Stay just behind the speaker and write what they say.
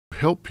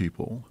help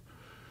people,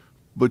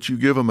 but you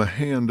give them a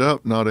hand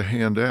up, not a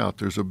hand out.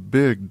 There's a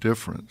big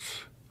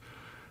difference.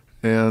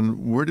 And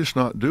we're just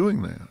not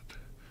doing that.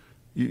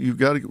 You've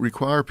got to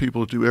require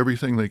people to do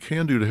everything they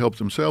can do to help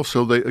themselves,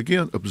 so they,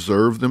 again,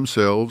 observe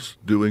themselves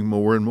doing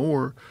more and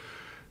more,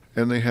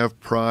 and they have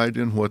pride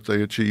in what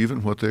they achieve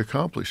and what they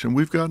accomplish. And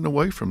we've gotten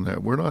away from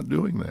that. We're not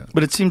doing that.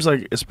 But it seems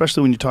like,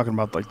 especially when you're talking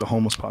about like the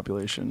homeless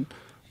population,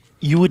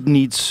 you would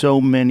need so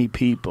many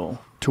people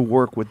to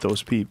work with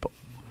those people,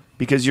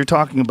 because you're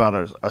talking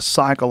about a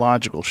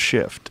psychological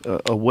shift,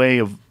 a way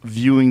of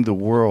viewing the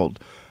world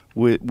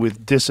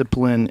with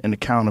discipline and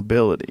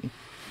accountability,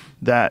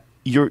 that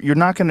you're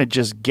not going to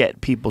just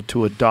get people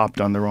to adopt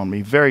on their own. I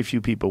mean, very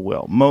few people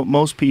will.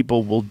 Most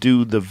people will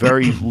do the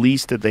very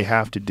least that they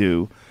have to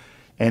do.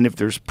 And if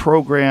there's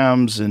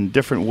programs and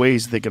different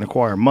ways they can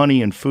acquire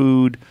money and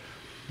food,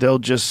 they'll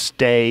just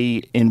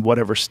stay in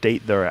whatever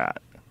state they're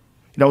at.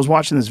 You know, I was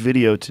watching this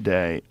video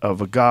today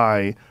of a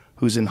guy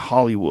who's in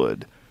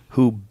Hollywood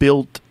who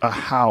built a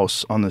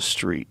house on the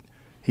street.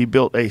 He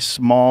built a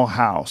small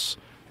house,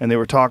 and they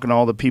were talking to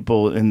all the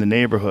people in the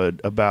neighborhood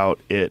about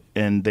it,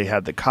 and they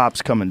had the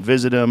cops come and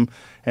visit him,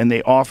 and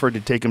they offered to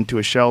take him to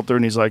a shelter,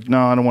 and he's like, no,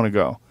 I don't want to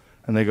go.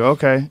 And they go,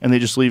 okay, and they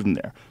just leave him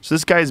there. So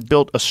this guy's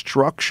built a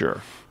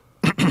structure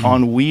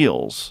on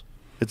wheels.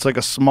 It's like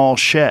a small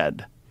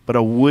shed, but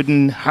a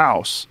wooden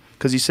house,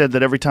 because he said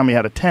that every time he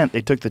had a tent,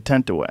 they took the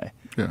tent away.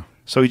 Yeah.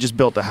 So he just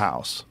built a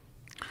house.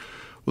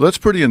 Well, that's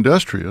pretty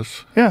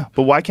industrious. Yeah,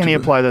 but why can't he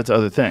apply that to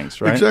other things,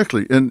 right?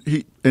 Exactly, and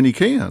he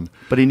can.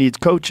 But he needs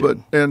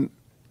coaching. And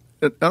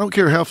I don't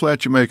care how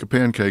flat you make a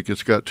pancake,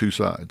 it's got two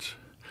sides.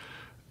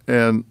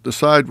 And the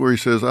side where he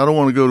says, I don't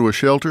want to go to a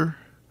shelter,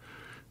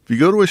 if you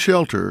go to a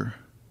shelter,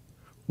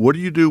 what do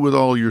you do with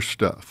all your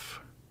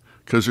stuff?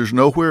 Because there's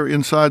nowhere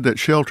inside that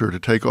shelter to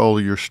take all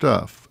of your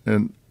stuff.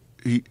 And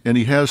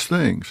he has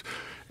things.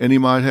 And he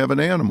might have an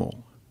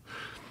animal.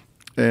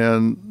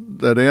 And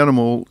that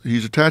animal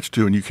he's attached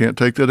to, and you can't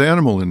take that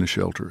animal in the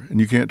shelter. And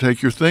you can't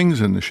take your things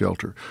in the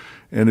shelter.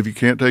 And if you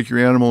can't take your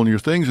animal and your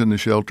things in the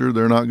shelter,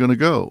 they're not going to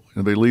go.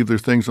 And if they leave their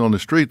things on the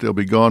street, they'll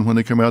be gone when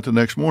they come out the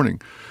next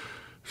morning.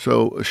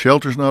 So a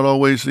shelter's not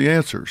always the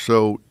answer.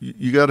 So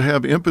you got to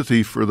have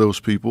empathy for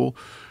those people.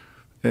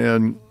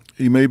 And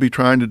he may be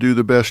trying to do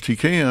the best he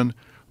can,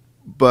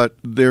 but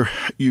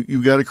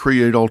you got to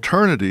create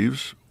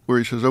alternatives where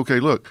he says, okay,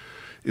 look,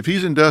 if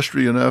he's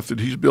industrious enough that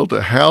he's built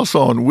a house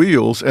on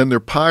wheels and they're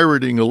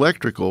pirating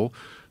electrical,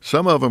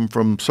 some of them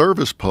from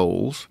service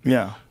poles.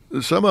 Yeah.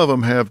 Some of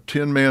them have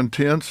 10-man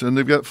tents and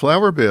they've got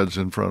flower beds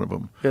in front of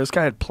them. Yeah, this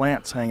guy had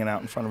plants hanging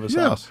out in front of his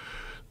house.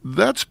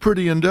 That's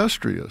pretty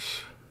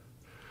industrious.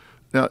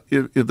 Now,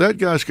 if that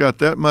guy's got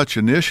that much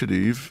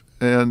initiative,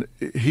 and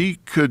he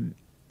could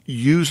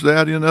use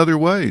that in other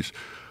ways,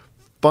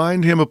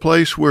 find him a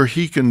place where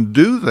he can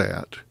do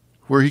that,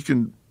 where he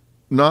can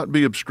not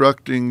be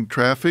obstructing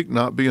traffic,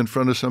 not be in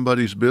front of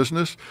somebody's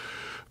business,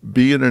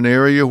 be in an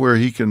area where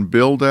he can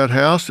build that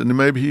house, and then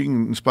maybe he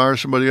can inspire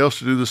somebody else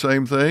to do the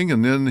same thing,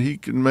 and then he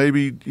can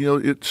maybe,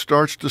 it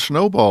starts to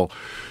snowball.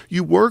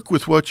 You work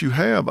with what you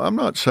have. I'm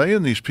not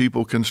saying these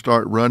people can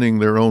start running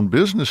their own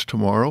business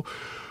tomorrow,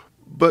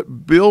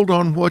 but build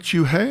on what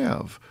you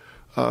have.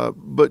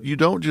 But you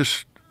don't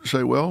just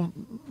say, well,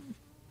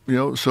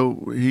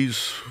 so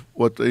he's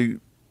what they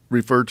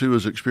refer to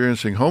as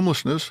experiencing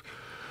homelessness.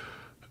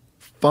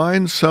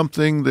 Find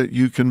something that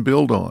you can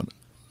build on.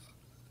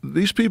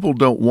 These people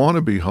don't want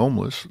to be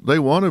homeless. They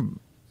want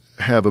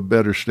to have a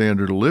better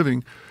standard of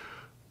living.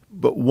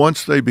 But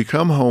once they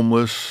become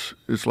homeless,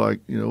 it's like,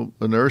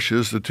 inertia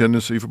is the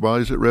tendency for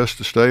bodies at rest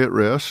to stay at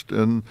rest,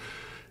 and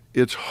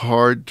it's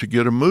hard to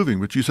get them moving.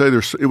 But you say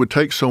it would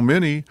take so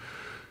many.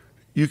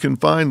 You can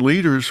find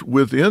leaders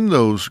within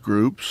those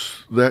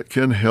groups that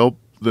can help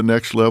the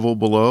next level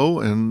below,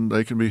 and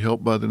they can be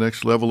helped by the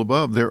next level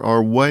above. There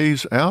are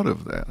ways out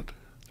of that.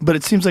 But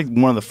it seems like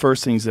one of the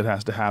first things that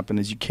has to happen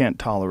is you can't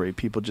tolerate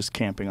people just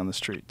camping on the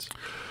streets.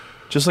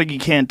 Just like you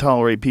can't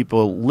tolerate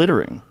people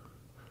littering,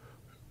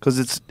 because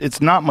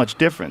it's not much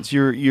difference.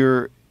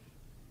 You're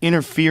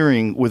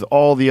interfering with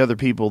all the other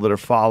people that are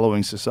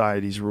following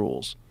society's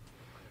rules.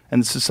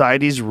 And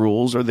society's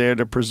rules are there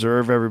to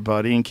preserve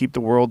everybody and keep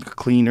the world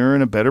cleaner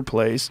and a better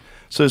place.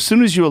 So as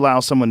soon as you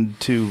allow someone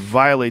to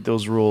violate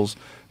those rules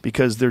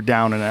because they're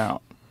down and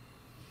out,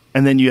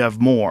 and then you have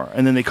more,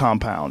 and then they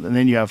compound, and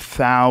then you have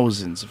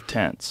thousands of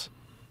tents.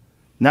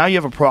 Now you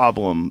have a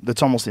problem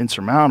that's almost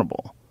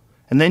insurmountable.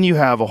 And then you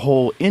have a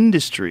whole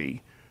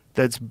industry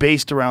that's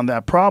based around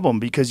that problem,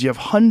 because you have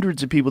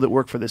hundreds of people that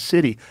work for the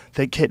city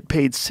that get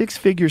paid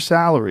six-figure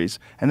salaries,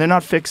 and they're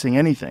not fixing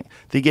anything.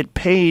 They get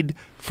paid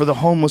for the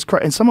homeless,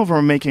 and some of them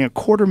are making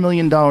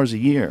 $250,000 a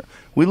year.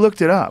 We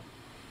looked it up.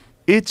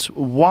 It's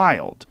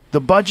wild.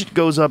 The budget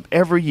goes up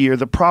every year.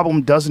 The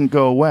problem doesn't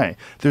go away.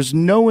 There's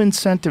no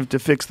incentive to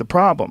fix the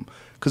problem,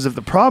 because if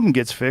the problem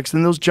gets fixed,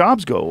 then those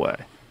jobs go away.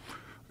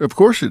 Of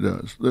course it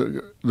does.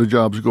 The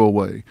jobs go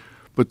away.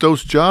 But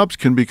those jobs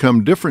can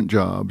become different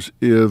jobs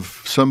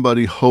if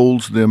somebody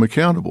holds them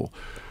accountable.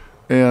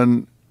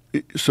 And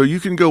so you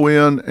can go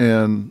in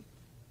and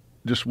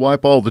just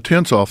wipe all the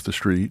tents off the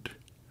street,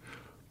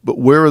 but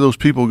where are those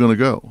people going to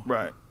go?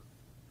 Right.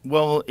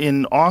 Well,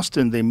 in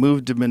Austin, they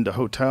moved them into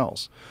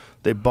hotels.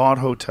 They bought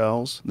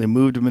hotels, they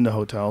moved them into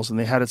hotels, and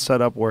they had it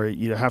set up where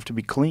you have to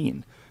be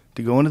clean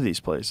to go into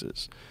these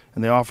places.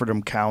 And they offered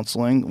them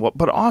counseling. Well,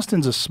 but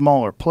Austin's a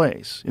smaller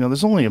place.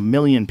 There's only 1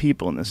 million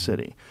people in this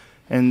city.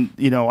 And,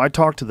 I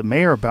talked to the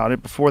mayor about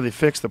it before they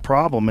fixed the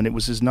problem, and it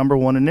was his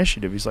 #1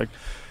 initiative.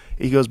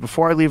 He goes,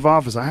 before I leave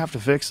office, I have to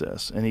fix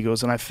this. And he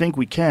goes, and I think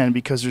we can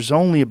because there's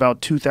only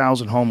about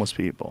 2,000 homeless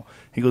people.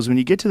 He goes, when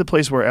you get to the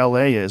place where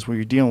L.A. is, where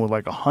you're dealing with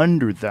like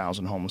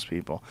 100,000 homeless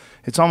people,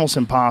 it's almost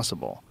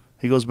impossible.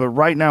 He goes, but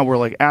right now we're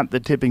like at the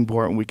tipping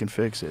point and we can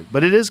fix it.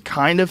 But it is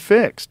kind of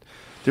fixed.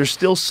 There's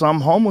still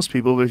some homeless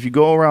people, but if you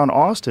go around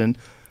Austin,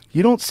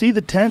 you don't see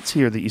the tents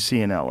here that you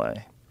see in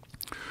L.A.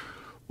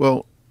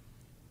 Well,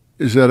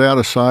 is that out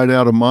of sight,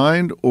 out of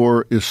mind,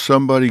 or is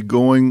somebody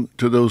going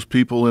to those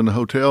people in the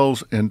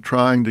hotels and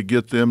trying to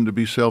get them to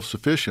be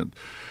self-sufficient?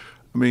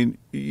 I mean,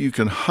 you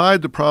can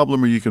hide the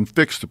problem or you can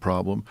fix the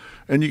problem,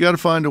 and you got to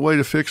find a way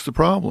to fix the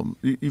problem.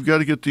 You've got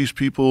to get these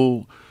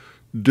people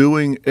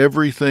doing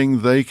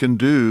everything they can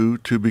do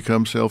to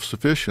become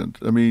self-sufficient.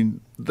 I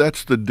mean,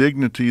 that's the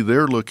dignity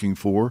they're looking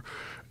for,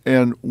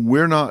 and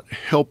we're not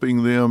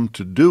helping them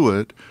to do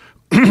it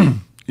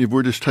if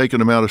we're just taking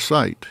them out of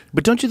sight.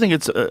 But don't you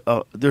think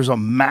there's a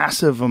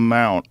massive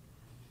amount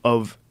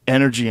of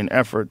energy and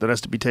effort that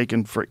has to be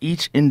taken for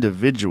each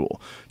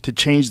individual to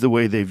change the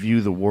way they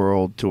view the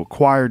world, to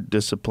acquire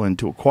discipline,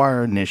 to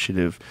acquire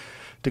initiative,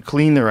 to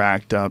clean their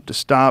act up, to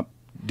stop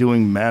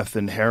doing meth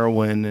and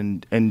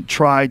heroin and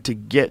try to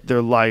get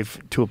their life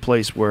to a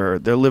place where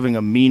they're living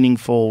a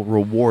meaningful,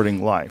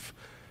 rewarding life.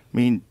 I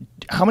mean,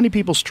 how many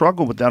people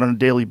struggle with that on a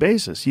daily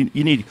basis? You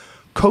need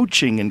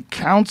coaching and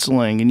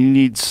counseling, and you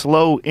need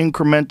slow,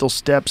 incremental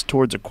steps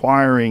towards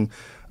acquiring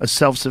a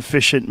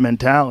self-sufficient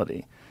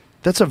mentality.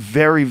 That's a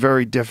very,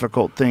 very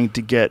difficult thing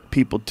to get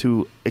people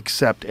to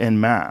accept en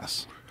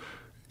masse.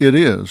 It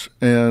is.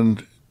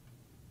 And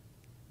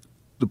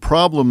the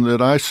problem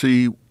that I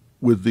see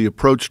with the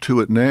approach to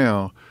it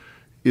now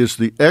is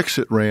the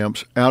exit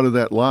ramps out of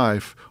that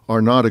life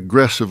are not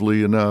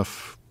aggressively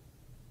enough.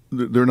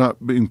 They're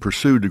not being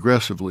pursued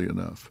aggressively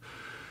enough.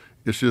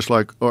 It's just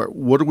like, all right,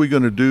 what are we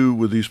going to do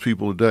with these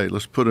people today?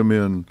 Let's put them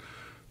in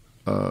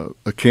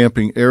a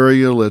camping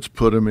area. Let's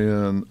put them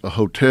in a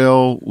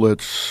hotel.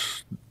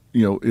 Let's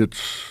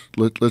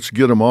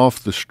get them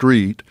off the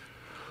street,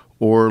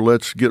 or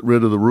let's get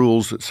rid of the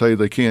rules that say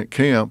they can't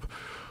camp.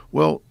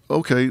 Well,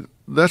 okay,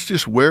 that's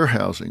just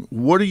warehousing.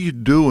 What are you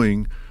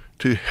doing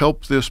to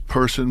help this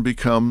person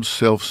become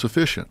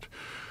self-sufficient?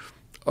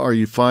 Are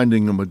you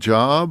finding them a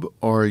job?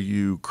 Are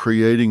you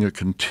creating a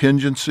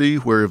contingency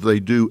where if they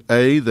do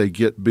A, they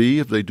get B?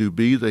 If they do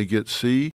B, they get C?